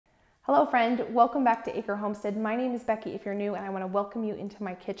Hello friend, welcome back to Acre Homestead. My name is Becky if you're new, and I want to welcome you into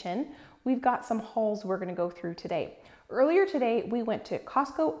my kitchen. We've got some hauls we're going to go through today. Earlier today we went to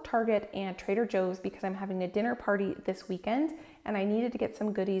Costco, Target, and Trader Joe's because I'm having a dinner party this weekend and I needed to get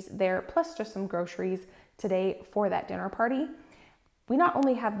some goodies there plus just some groceries today for that dinner party. We not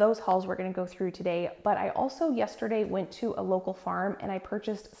only have those hauls we're going to go through today, but I also yesterday went to a local farm and I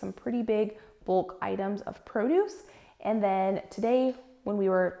purchased some pretty big bulk items of produce. And then today, when we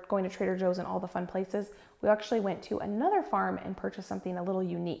were going to Trader Joe's and all the fun places, we actually went to another farm and purchased something a little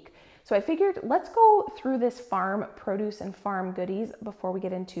unique. So I figured let's go through this farm produce and farm goodies before we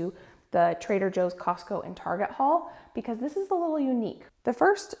get into the Trader Joe's, Costco, and Target haul, because this is a little unique. The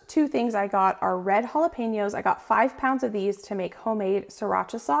first two things I got are red jalapenos. I got 5 pounds of these to make homemade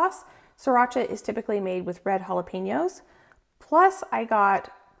sriracha sauce. Sriracha is typically made with red jalapenos. Plus I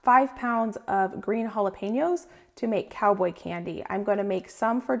got 5 pounds of green jalapenos to make cowboy candy. I'm going to make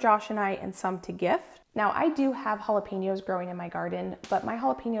some for Josh and I and some to gift. Now I do have jalapenos growing in my garden, but my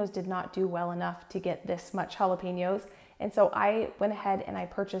jalapenos did not do well enough to get this much jalapenos. And so I went ahead and I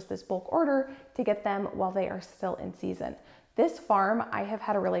purchased this bulk order to get them while they are still in season. This farm, I have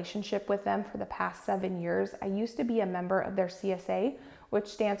had a relationship with them for the past 7 years. I used to be a member of their CSA, which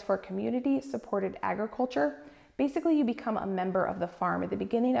stands for Community Supported Agriculture. Basically, you become a member of the farm at the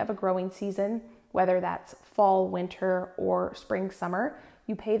beginning of a growing season, whether that's fall, winter, or spring, summer.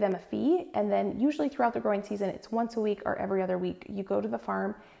 You pay them a fee, and then usually throughout the growing season, it's once a week or every other week. You go to the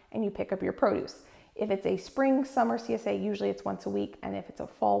farm and you pick up your produce. If it's a spring, summer CSA, usually it's once a week, and if it's a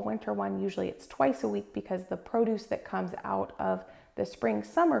fall, winter one, usually it's twice a week, because the produce that comes out of the spring,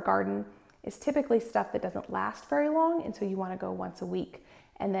 summer garden is typically stuff that doesn't last very long, and so you want to go once a week.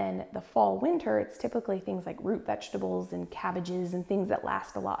 And then the fall, winter, it's typically things like root vegetables and cabbages and things that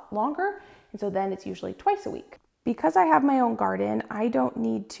last a lot longer. And so then it's usually twice a week. Because I have my own garden, I don't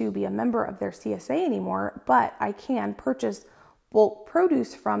need to be a member of their CSA anymore, but I can purchase bulk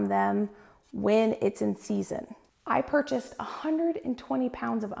produce from them when it's in season. I purchased 120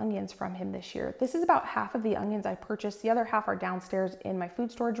 pounds of onions from him this year. This is about half of the onions I purchased. The other half are downstairs in my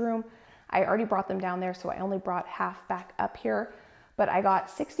food storage room. I already brought them down there, so I only brought half back up here. But I got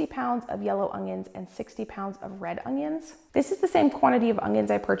 60 pounds of yellow onions and 60 pounds of red onions. This is the same quantity of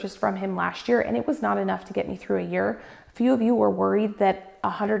onions I purchased from him last year, and it was not enough to get me through a year. A few of you were worried that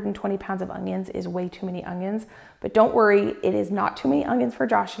 120 pounds of onions is way too many onions, but don't worry, it is not too many onions for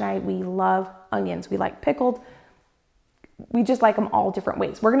Josh and I. We love onions. We like pickled. We just like them all different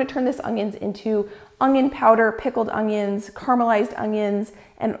ways. We're gonna turn this onions into onion powder, pickled onions, caramelized onions,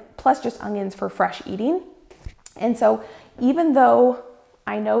 and plus just onions for fresh eating. And so even though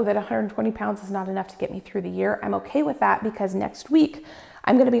I know that 120 pounds is not enough to get me through the year, I'm okay with that, because next week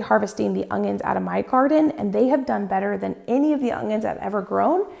I'm going to be harvesting the onions out of my garden, and they have done better than any of the onions I've ever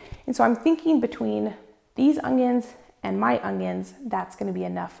grown. And so I'm thinking between these onions and my onions, that's going to be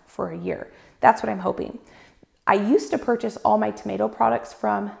enough for a year. That's what I'm hoping. I used to purchase all my tomato products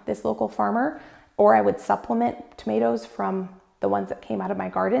from this local farmer, or I would supplement tomatoes from the ones that came out of my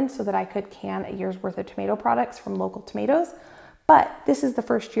garden so that I could can a year's worth of tomato products from local tomatoes. But this is the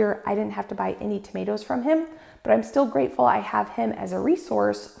first year I didn't have to buy any tomatoes from him, but I'm still grateful I have him as a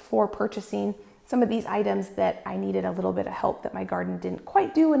resource for purchasing some of these items that I needed a little bit of help, that my garden didn't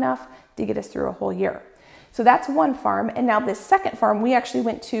quite do enough to get us through a whole year. So that's one farm. And now this second farm we actually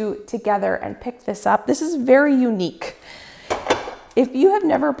went to together and picked this up. This is very unique. If you have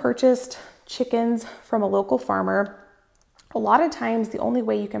never purchased chickens from a local farmer, a lot of times the only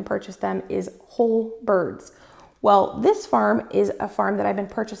way you can purchase them is whole birds. Well, this farm is a farm that I've been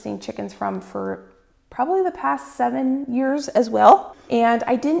purchasing chickens from for probably the past 7 years as well. And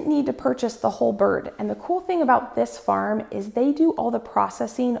I didn't need to purchase the whole bird. And the cool thing about this farm is they do all the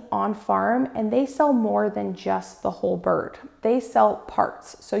processing on farm, and they sell more than just the whole bird. They sell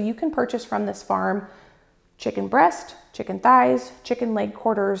parts. So you can purchase from this farm chicken breast, chicken thighs, chicken leg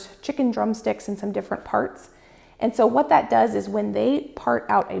quarters, chicken drumsticks, and some different parts. And so what that does is when they part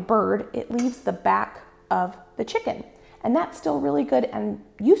out a bird, it leaves the back of the chicken. And that's still really good and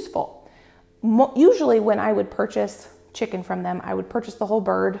useful. Usually when I would purchase chicken from them, I would purchase the whole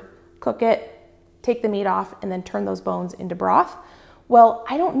bird, cook it, take the meat off, and then turn those bones into broth. Well,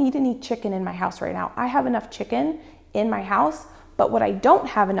 I don't need any chicken in my house right now. I have enough chicken in my house, but what I don't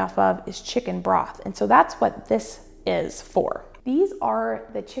have enough of is chicken broth. And so that's what this is for. These are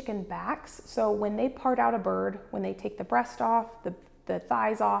the chicken backs. So when they part out a bird, when they take the breast off, the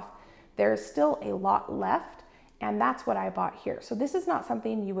thighs off, there's still a lot left, and that's what I bought here. So this is not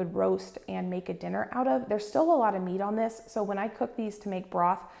something you would roast and make a dinner out of. There's still a lot of meat on this. So when I cook these to make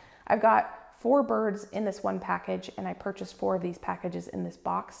broth, I've got 4 birds in this one package, and I purchased 4 of these packages in this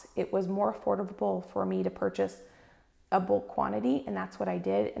box. It was more affordable for me to purchase a bulk quantity, and that's what I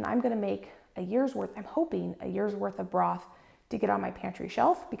did. And I'm gonna make a year's worth, I'm hoping a year's worth of broth to get on my pantry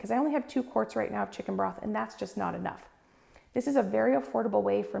shelf, because I only have 2 quarts right now of chicken broth, and that's just not enough. This is a very affordable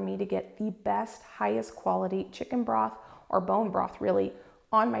way for me to get the best, highest quality chicken broth, or bone broth really,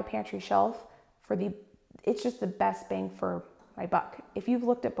 on my pantry shelf it's just the best bang for my buck. If you've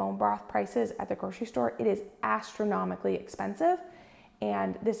looked at bone broth prices at the grocery store, it is astronomically expensive,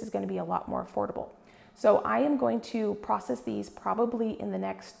 and this is going to be a lot more affordable. So I am going to process these probably in the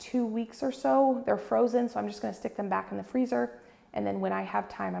next 2 weeks or so. They're frozen, so I'm just going to stick them back in the freezer, and then when I have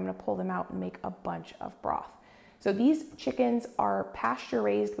time, I'm going to pull them out and make a bunch of broth. So these chickens are pasture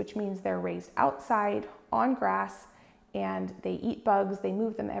raised, which means they're raised outside on grass, and they eat bugs, they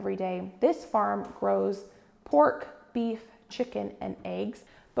move them every day. This farm grows pork, beef, chicken, and eggs.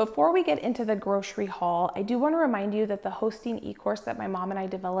 Before we get into the grocery haul, I do want to remind you that the hosting e-course that my mom and I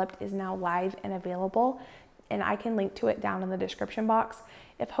developed is now live and available, and I can link to it down in the description box.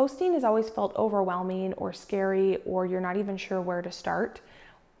 If hosting has always felt overwhelming or scary, or you're not even sure where to start,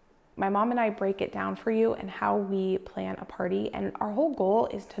 my mom and I break it down for you and how we plan a party. And our whole goal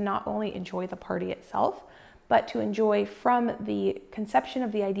is to not only enjoy the party itself, but to enjoy from the conception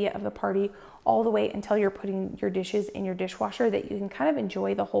of the idea of the party all the way until you're putting your dishes in your dishwasher, that you can kind of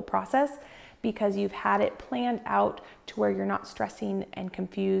enjoy the whole process because you've had it planned out to where you're not stressing and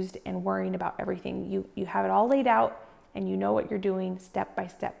confused and worrying about everything. You have it all laid out, and you know what you're doing step by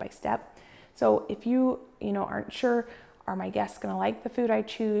step by step. So if you aren't sure, are my guests gonna like the food I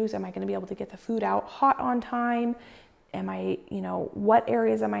choose? Am I gonna be able to get the food out hot on time? Am I, what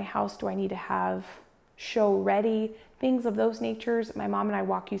areas of my house do I need to have show ready? Things of those natures. My mom and I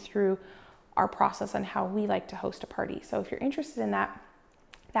walk you through our process on how we like to host a party. So if you're interested in that,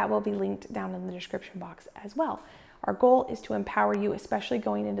 that will be linked down in the description box as well. Our goal is to empower you, especially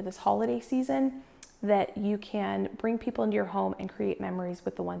going into this holiday season, that you can bring people into your home and create memories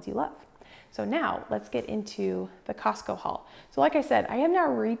with the ones you love. So now let's get into the Costco haul. So like I said, I have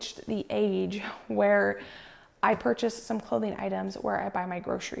now reached the age where I purchase some clothing items where I buy my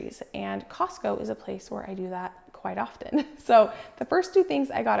groceries, and Costco is a place where I do that quite often. So the first 2 things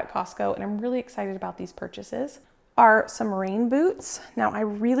I got at Costco, and I'm really excited about these purchases, are some rain boots. Now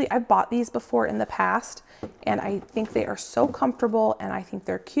I've bought these before in the past, and I think they are so comfortable, and I think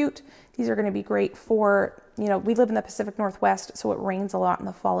they're cute. These are gonna be great for, we live in the Pacific Northwest, so it rains a lot in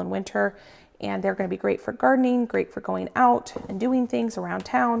the fall and winter, and they're gonna be great for gardening, great for going out and doing things around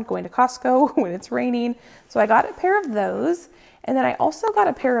town, going to Costco when it's raining. So I got a pair of those, and then I also got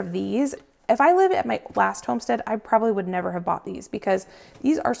a pair of these. If I lived at my last homestead, I probably would never have bought these, because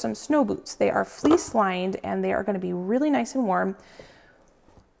these are some snow boots. They are fleece lined, and they are gonna be really nice and warm.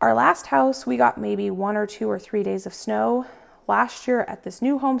 Our last house, we got maybe 1 or 2 or 3 days of snow. Last year at this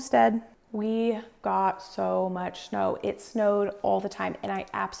new homestead, we got so much snow. It snowed all the time, and I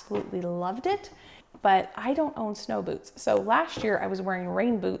absolutely loved it, but I don't own snow boots. So last year I was wearing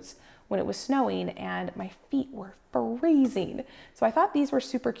rain boots when it was snowing, and my feet were freezing. So I thought these were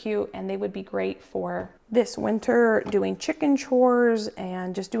super cute, and they would be great for this winter, doing chicken chores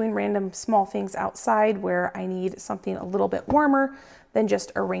and just doing random small things outside where I need something a little bit warmer than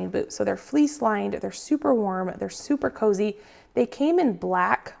just a rain boot. So they're fleece lined, they're super warm, they're super cozy. They came in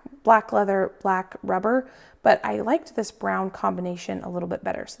black leather, black rubber, but I liked this brown combination a little bit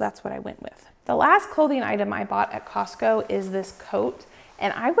better, so that's what I went with. The last clothing item I bought at Costco is this coat,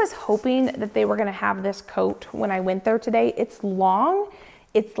 and I was hoping that they were gonna have this coat when I went there today. It's long,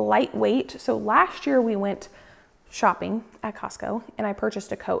 it's lightweight. So last year we went shopping at Costco, and I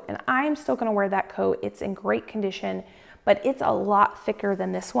purchased a coat, and I'm still gonna wear that coat. It's in great condition, but it's a lot thicker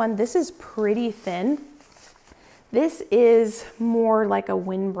than this one. This is pretty thin. This is more like a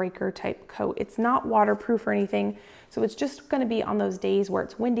windbreaker type coat. It's not waterproof or anything, so it's just gonna be on those days where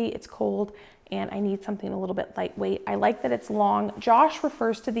it's windy, it's cold, and I need something a little bit lightweight. I like that it's long. Josh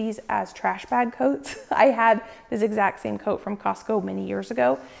refers to these as trash bag coats. I had this exact same coat from Costco many years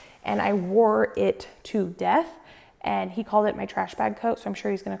ago, and I wore it to death, and he called it my trash bag coat, so I'm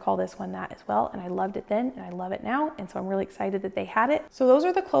sure he's gonna call this one that as well, and I loved it then, and I love it now, and so I'm really excited that they had it. So those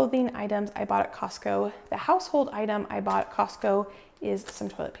are the clothing items I bought at Costco. The household item I bought at Costco is some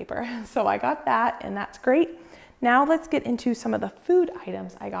toilet paper. So I got that, and that's great. Now let's get into some of the food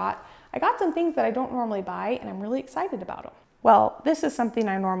items I got. I got some things that I don't normally buy, and I'm really excited about them. Well, this is something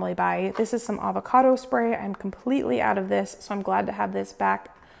I normally buy. This is some avocado spray. I'm completely out of this, so I'm glad to have this back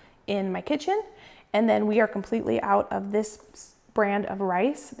in my kitchen. And then we are completely out of this brand of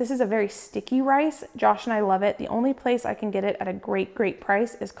rice. This is a very sticky rice. Josh and I love it. The only place I can get it at a great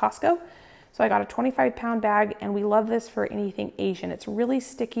price is Costco. So I got a 25-pound bag, and we love this for anything Asian. It's really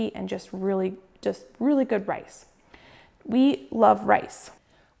sticky and just really good rice. We love rice.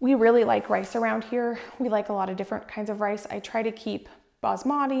 We really like rice around here. We like a lot of different kinds of rice. I try to keep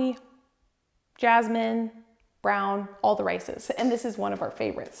basmati, jasmine, brown, all the rices, and this is one of our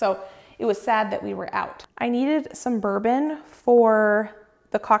favorites. So it was sad that we were out. I needed some bourbon for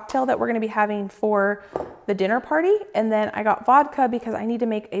the cocktail that we're gonna be having for the dinner party, and then I got vodka because I need to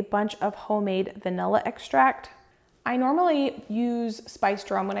make a bunch of homemade vanilla extract. I normally use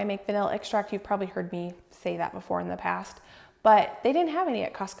spiced rum when I make vanilla extract. You've probably heard me say that before in the past, but they didn't have any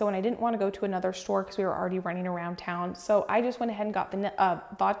at Costco, and I didn't want to go to another store because we were already running around town. So I just went ahead and got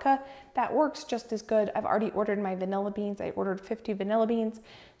vodka. That works just as good. I've already ordered my vanilla beans. I ordered 50 vanilla beans.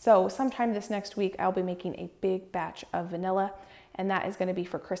 So sometime this next week, I'll be making a big batch of vanilla, and that is going to be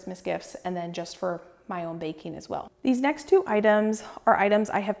for Christmas gifts and then just for my own baking as well. These next two items are items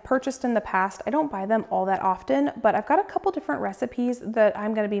I have purchased in the past. I don't buy them all that often, but I've got a couple different recipes that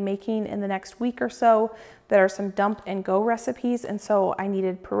I'm going to be making in the next week or so that are some dump and go recipes. And so I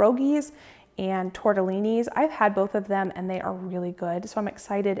needed pierogies and tortellinis. I've had both of them and they are really good. So I'm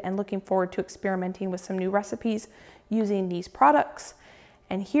excited and looking forward to experimenting with some new recipes using these products.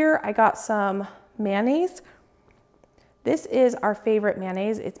 And here I got some mayonnaise. This is our favorite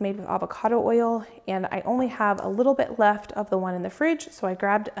mayonnaise. It's made with avocado oil, and I only have a little bit left of the one in the fridge, so I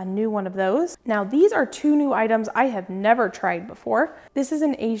grabbed a new one of those. Now, these are two new items I have never tried before. This is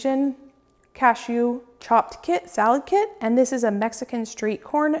an Asian cashew chopped kit, salad kit, and this is a Mexican street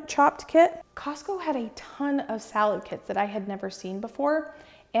corn chopped kit. Costco had a ton of salad kits that I had never seen before,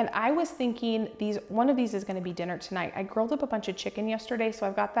 and I was thinking one of these is gonna be dinner tonight. I grilled up a bunch of chicken yesterday, so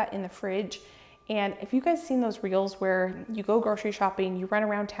I've got that in the fridge. And if you guys seen those reels where you go grocery shopping, you run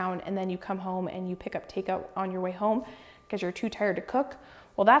around town, and then you come home and you pick up takeout on your way home because you're too tired to cook,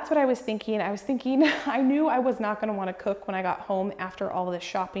 well, that's what I was thinking. I knew I was not gonna wanna cook when I got home after all this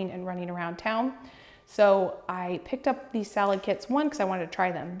shopping and running around town. So I picked up these salad kits, one, because I wanted to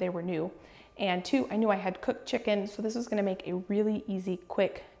try them, they were new, and two, I knew I had cooked chicken, so this was gonna make a really easy,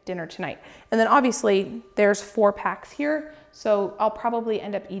 quick dinner tonight. And then obviously there's 4 packs here, so I'll probably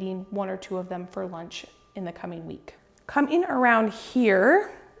end up eating 1 or 2 of them for lunch in the coming week. Coming around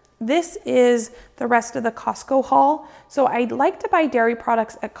here, this is the rest of the Costco haul. So I like to buy dairy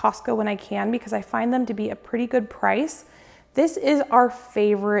products at Costco when I can because I find them to be a pretty good price. This is our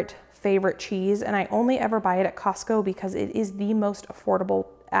favorite cheese, and I only ever buy it at Costco because it is the most affordable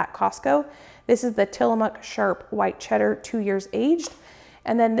at Costco. This is the Tillamook Sharp White Cheddar, 2 years aged.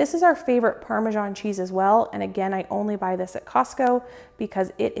 And then this is our favorite Parmesan cheese as well. And again, I only buy this at Costco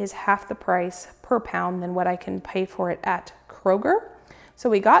because it is half the price per pound than what I can pay for it at Kroger. So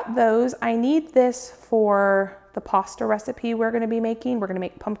we got those. I need this for the pasta recipe we're gonna be making. We're gonna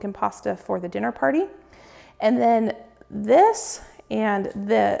make pumpkin pasta for the dinner party. And then this and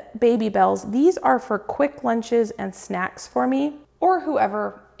the Baby Bells, these are for quick lunches and snacks for me or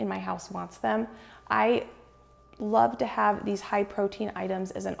whoever in my house wants them. I love to have these high protein items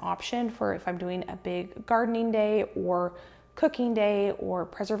as an option for if I'm doing a big gardening day or cooking day or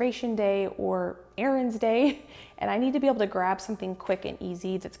preservation day or errands day, and I need to be able to grab something quick and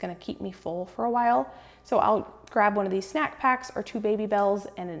easy that's gonna keep me full for a while. So I'll grab one of these snack packs or 2 Baby Bells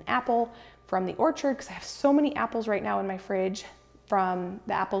and an apple from the orchard because I have so many apples right now in my fridge from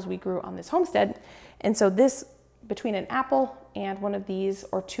the apples we grew on this homestead. And so this, between an apple and one of these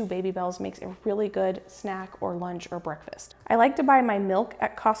or 2 Baby Bells, makes a really good snack or lunch or breakfast. I like to buy my milk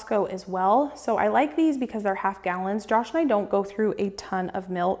at Costco as well. So I like these because they're half gallons. Josh and I don't go through a ton of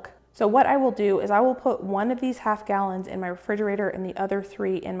milk. So what I will do is I will put one of these half gallons in my refrigerator and the other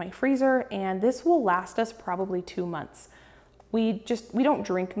 3 in my freezer, and this will last us probably 2 months. We don't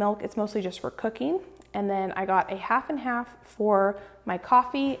drink milk, it's mostly just for cooking. And then I got a half and half for my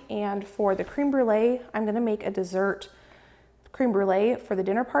coffee, and for the creme brulee, I'm gonna make a dessert creme brulee for the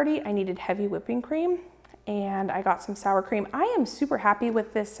dinner party. I needed heavy whipping cream, and I got some sour cream. I am super happy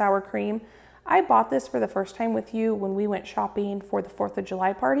with this sour cream. I bought this for the first time with you when we went shopping for the 4th of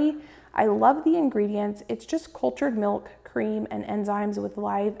July party. I love the ingredients. It's just cultured milk, cream, and enzymes with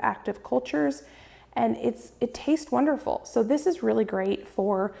live active cultures, and it tastes wonderful. So this is really great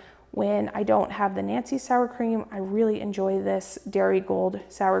for when I don't have the Nancy sour cream. I really enjoy this Dairy Gold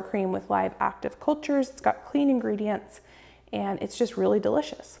sour cream with live active cultures. It's got clean ingredients and it's just really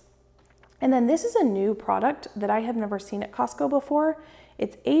delicious. And then this is a new product that I have never seen at Costco before.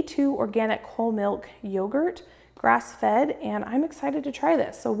 It's A2 organic whole milk yogurt, grass-fed, and I'm excited to try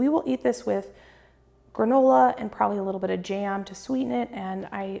this. So we will eat this with granola and probably a little bit of jam to sweeten it. And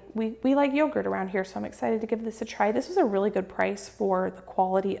we like yogurt around here, so I'm excited to give this a try. This was a really good price for the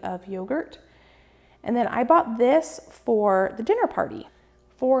quality of yogurt. And then I bought this for the dinner party.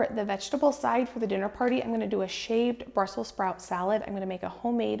 For the vegetable side for the dinner party, I'm going to do a shaved Brussels sprout salad. I'm going to make a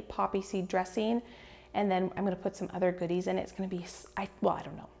homemade poppy seed dressing, and then I'm going to put some other goodies in it. It's going to be, well, I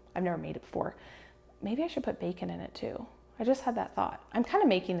don't know. I've never made it before. Maybe I should put bacon in it too. I just had that thought. I'm kind of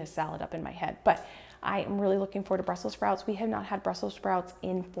making this salad up in my head, but I am really looking forward to Brussels sprouts. We have not had Brussels sprouts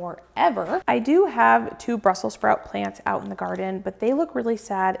in forever. I do have 2 Brussels sprout plants out in the garden, but they look really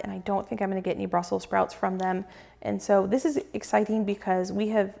sad, and I don't think I'm gonna get any Brussels sprouts from them. And so this is exciting because we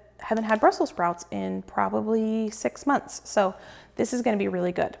haven't had Brussels sprouts in probably 6 months. So this is gonna be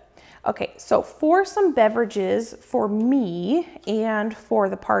really good. Okay, so for some beverages for me and for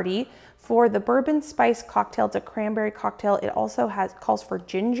the party, for the bourbon spice cocktail, it's a cranberry cocktail. It also calls for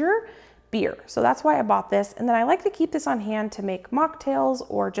ginger beer. So that's why I bought this. And then I like to keep this on hand to make mocktails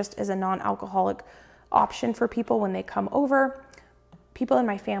or just as a non-alcoholic option for people when they come over. People in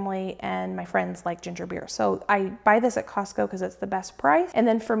my family and my friends like ginger beer. So I buy this at Costco because it's the best price. And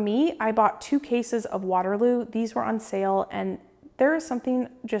then for me, I bought 2 cases of Waterloo. These were on sale, and there is something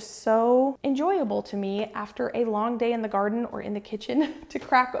just so enjoyable to me after a long day in the garden or in the kitchen to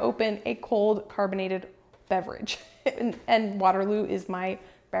crack open a cold carbonated beverage. And Waterloo is my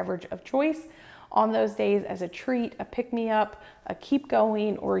beverage of choice on those days as a treat, a pick-me-up, a keep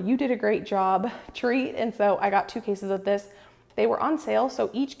going, or you did a great job treat. And so I got 2 cases of this. They were on sale, so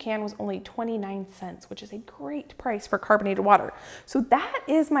each can was only 29 cents, which is a great price for carbonated water. So that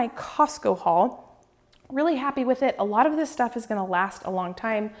is my Costco haul. Really happy with it. A lot of this stuff is gonna last a long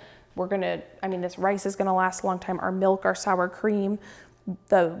time. This rice is gonna last a long time. Our milk, our sour cream,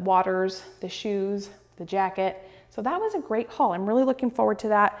 the waters, the shoes, the jacket. So that was a great haul. I'm really looking forward to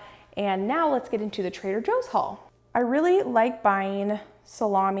that. And now let's get into the Trader Joe's haul. I really like buying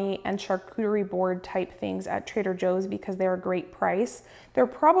salami and charcuterie board type things at Trader Joe's because they're a great price. They're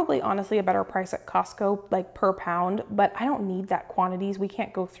probably honestly a better price at Costco, like per pound, but I don't need that quantities. We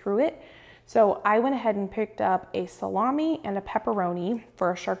can't go through it. So I went ahead and picked up a salami and a pepperoni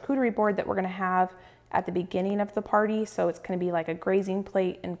for a charcuterie board that we're gonna have at the beginning of the party. So it's gonna be like a grazing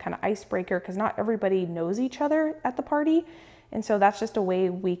plate and kind of icebreaker because not everybody knows each other at the party. And so that's just a way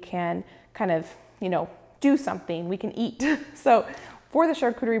we can kind of, do something, we can eat. So for the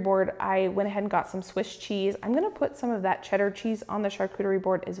charcuterie board, I went ahead and got some Swiss cheese. I'm gonna put some of that cheddar cheese on the charcuterie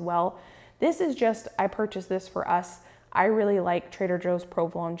board as well. This is just, I purchased this for us. I really like Trader Joe's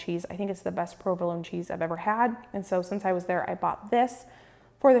provolone cheese. I think it's the best provolone cheese I've ever had. And so since I was there, I bought this.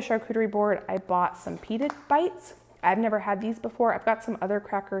 For the charcuterie board, I bought some pita bites. I've never had these before. I've got some other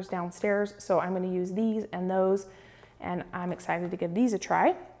crackers downstairs, so I'm gonna use these and those, and I'm excited to give these a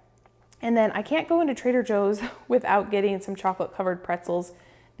try. And then I can't go into Trader Joe's without getting some chocolate covered pretzels.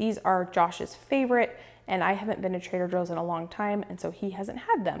 These are Josh's favorite, and I haven't been to Trader Joe's in a long time, and so he hasn't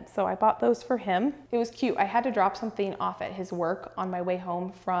had them. So I bought those for him. It was cute. I had to drop something off at his work on my way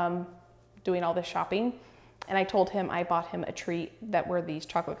home from doing all this shopping. And I told him I bought him a treat that were these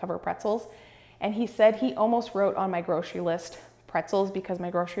chocolate covered pretzels. And he said he almost wrote on my grocery list pretzels because my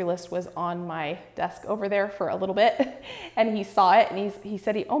grocery list was on my desk over there for a little bit. And he saw it and he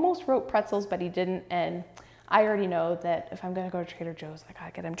said he almost wrote pretzels, but he didn't. And I already know that if I'm gonna go to Trader Joe's, I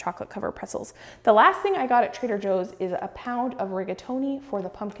gotta get him chocolate covered pretzels. The last thing I got at Trader Joe's is a pound of rigatoni for the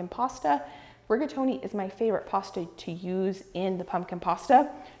pumpkin pasta. Rigatoni is my favorite pasta to use in the pumpkin pasta.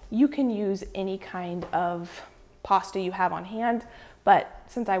 You can use any kind of pasta you have on hand, but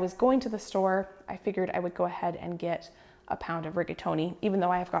since I was going to the store, I figured I would go ahead and get a pound of rigatoni, even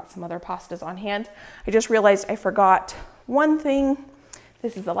though I have got some other pastas on hand. I just realized I forgot one thing.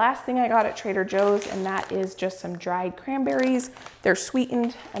 This is the last thing I got at Trader Joe's, and that is just some dried cranberries. They're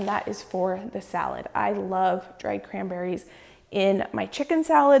sweetened, and that is for the salad. I love dried cranberries in my chicken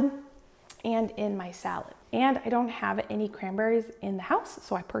salad and in my salad. And I don't have any cranberries in the house,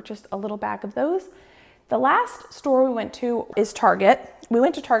 so I purchased a little bag of those. The last store we went to is Target. We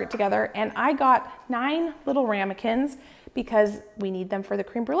went to Target together, and I got 9 little ramekins because we need them for the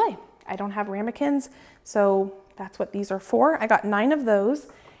creme brulee. I don't have ramekins, so that's what these are for. I got 9 of those.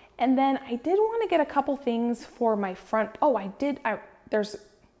 And then I did want to get a couple things for my front. Oh,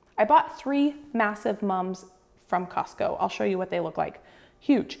 I bought 3 massive mums from Costco. I'll show you what they look like.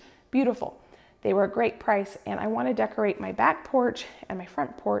 Huge, beautiful. They were a great price, and I want to decorate my back porch and my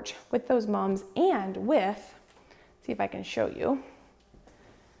front porch with those mums and with, see if I can show you.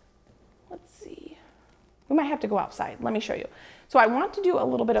 Let's see. We might have to go outside. Let me show you. So I want to do a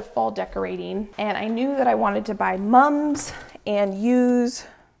little bit of fall decorating, and I knew that I wanted to buy mums and use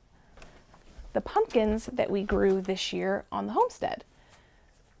the pumpkins that we grew this year on the homestead.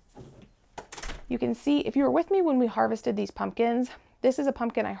 You can see, if you were with me when we harvested these pumpkins, this is a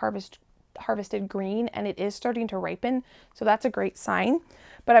pumpkin I harvested green, and it is starting to ripen, so that's a great sign.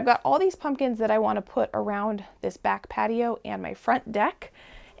 But I've got all these pumpkins that I want to put around this back patio and my front deck,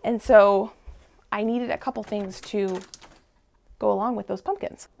 and so I needed a couple things to go along with those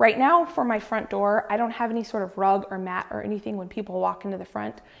pumpkins. Right now for my front door, I don't have any sort of rug or mat or anything when people walk into the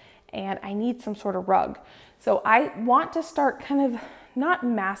front, and I need some sort of rug. So I want to start kind of not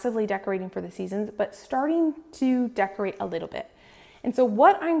massively decorating for the seasons, but starting to decorate a little bit. And so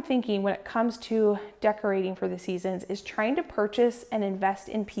what I'm thinking when it comes to decorating for the seasons is trying to purchase and invest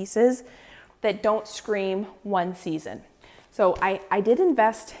in pieces that don't scream one season. So I did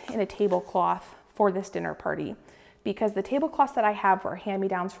invest in a tablecloth for this dinner party because the tablecloths that I have are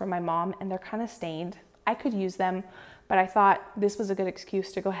hand-me-downs from my mom, and they're kind of stained. I could use them, but I thought this was a good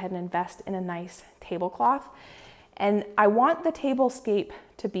excuse to go ahead and invest in a nice tablecloth. And I want the tablescape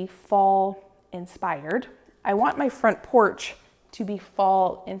to be fall inspired. I want my front porch to be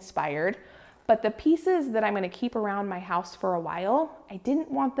fall inspired, but the pieces that I'm going to keep around my house for a while, I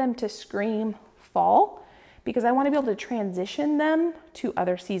didn't want them to scream fall because I want to be able to transition them to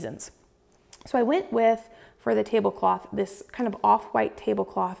other seasons. So I went with, for the tablecloth, this kind of off-white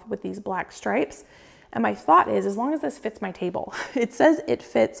tablecloth with these black stripes. And my thought is, as long as this fits my table, it says it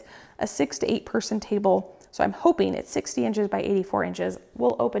fits a 6 to 8 person table. So I'm hoping it's 60 inches by 84 inches.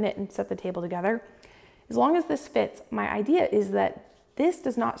 We'll open it and set the table together. As long as this fits, my idea is that this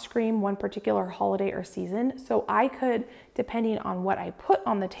does not scream one particular holiday or season. So I could, depending on what I put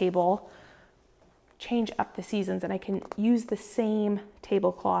on the table, change up the seasons, and I can use the same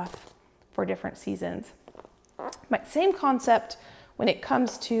tablecloth for different seasons. My same concept when it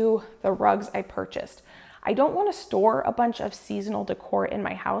comes to the rugs I purchased. I don't want to store a bunch of seasonal decor in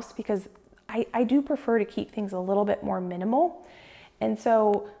my house because I do prefer to keep things a little bit more minimal. And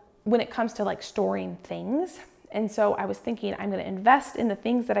so when it comes to like storing things, and so I was thinking I'm going to invest in the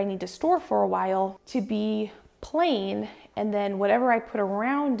things that I need to store for a while to be plain, and then whatever I put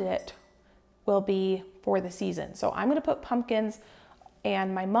around it will be for the season. So I'm going to put pumpkins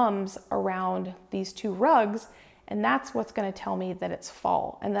and my mums around these 2 rugs, and that's what's going to tell me that it's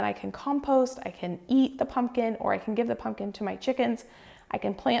fall. And then I can compost, I can eat the pumpkin, or I can give the pumpkin to my chickens. I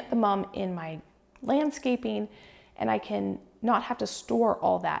can plant the mum in my landscaping, and I can not have to store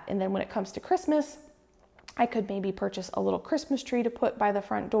all that. And then when it comes to Christmas, I could maybe purchase a little Christmas tree to put by the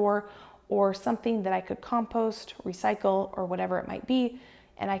front door, or something that I could compost, recycle, or whatever it might be,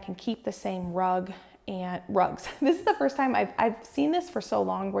 and I can keep the same rug and rugs. This is the first time I've seen this for so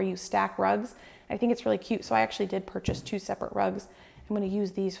long where you stack rugs. I think it's really cute. So I actually did purchase 2 separate rugs. I'm going to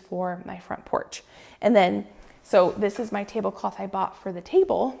use these for my front porch. And then, so this is my tablecloth I bought for the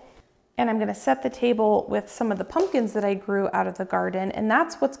table. And I'm going to set the table with some of the pumpkins that I grew out of the garden. And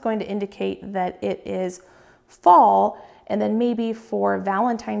that's what's going to indicate that it is fall. And then maybe for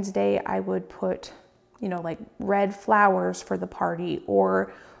Valentine's Day, I would put, you know, like red flowers for the party,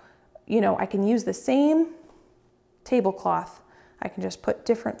 or, you know, I can use the same tablecloth. I can just put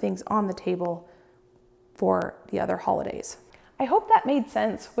different things on the table for the other holidays. I hope that made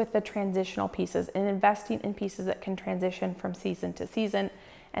sense with the transitional pieces and investing in pieces that can transition from season to season.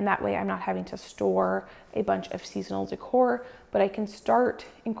 And that way I'm not having to store a bunch of seasonal decor, but I can start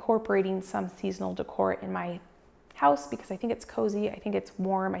incorporating some seasonal decor in my house because I think it's cozy, I think it's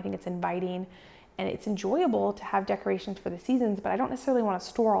warm, I think it's inviting, and it's enjoyable to have decorations for the seasons, but I don't necessarily want to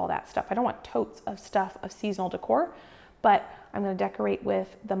store all that stuff. I don't want totes of stuff of seasonal decor, but I'm going to decorate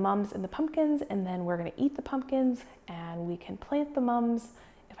with the mums and the pumpkins, and then we're going to eat the pumpkins, and we can plant the mums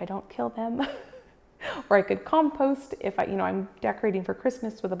if I don't kill them. Or I could compost if I'm decorating for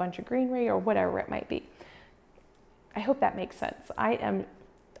Christmas with a bunch of greenery or whatever it might be. I hope that makes sense. I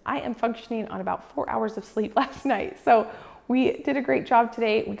am functioning on about 4 hours of sleep last night. So we did a great job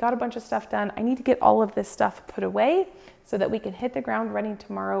today. We got a bunch of stuff done. I need to get all of this stuff put away so that we can hit the ground running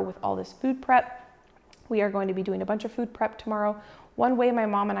tomorrow with all this food prep. We are going to be doing a bunch of food prep tomorrow. One way my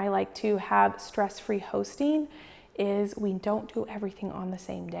mom and I like to have stress-free hosting is we don't do everything on the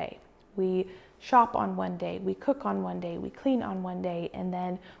same day. We shop on one day, we cook on one day, we clean on one day, and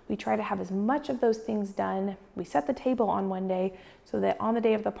then we try to have as much of those things done. We set the table on one day so that on the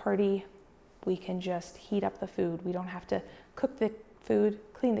day of the party, we can just heat up the food. We don't have to cook the food,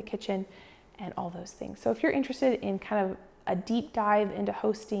 clean the kitchen, and all those things. So if you're interested in kind of a deep dive into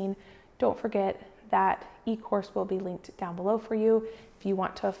hosting, don't forget that e-course will be linked down below for you. If you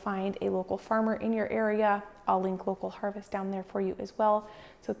want to find a local farmer in your area I'll link local harvest down there for you as well.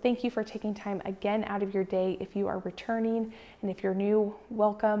 So thank you for taking time again out of your day. If you are returning and if you're new,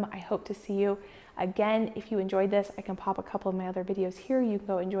 welcome. I hope to see you again. If you enjoyed this, I can pop a couple of my other videos here. You can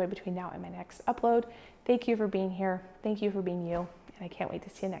go enjoy between now and my next upload. Thank you for being here. Thank you for being you. And I can't wait to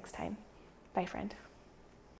see you next time. Bye, friend.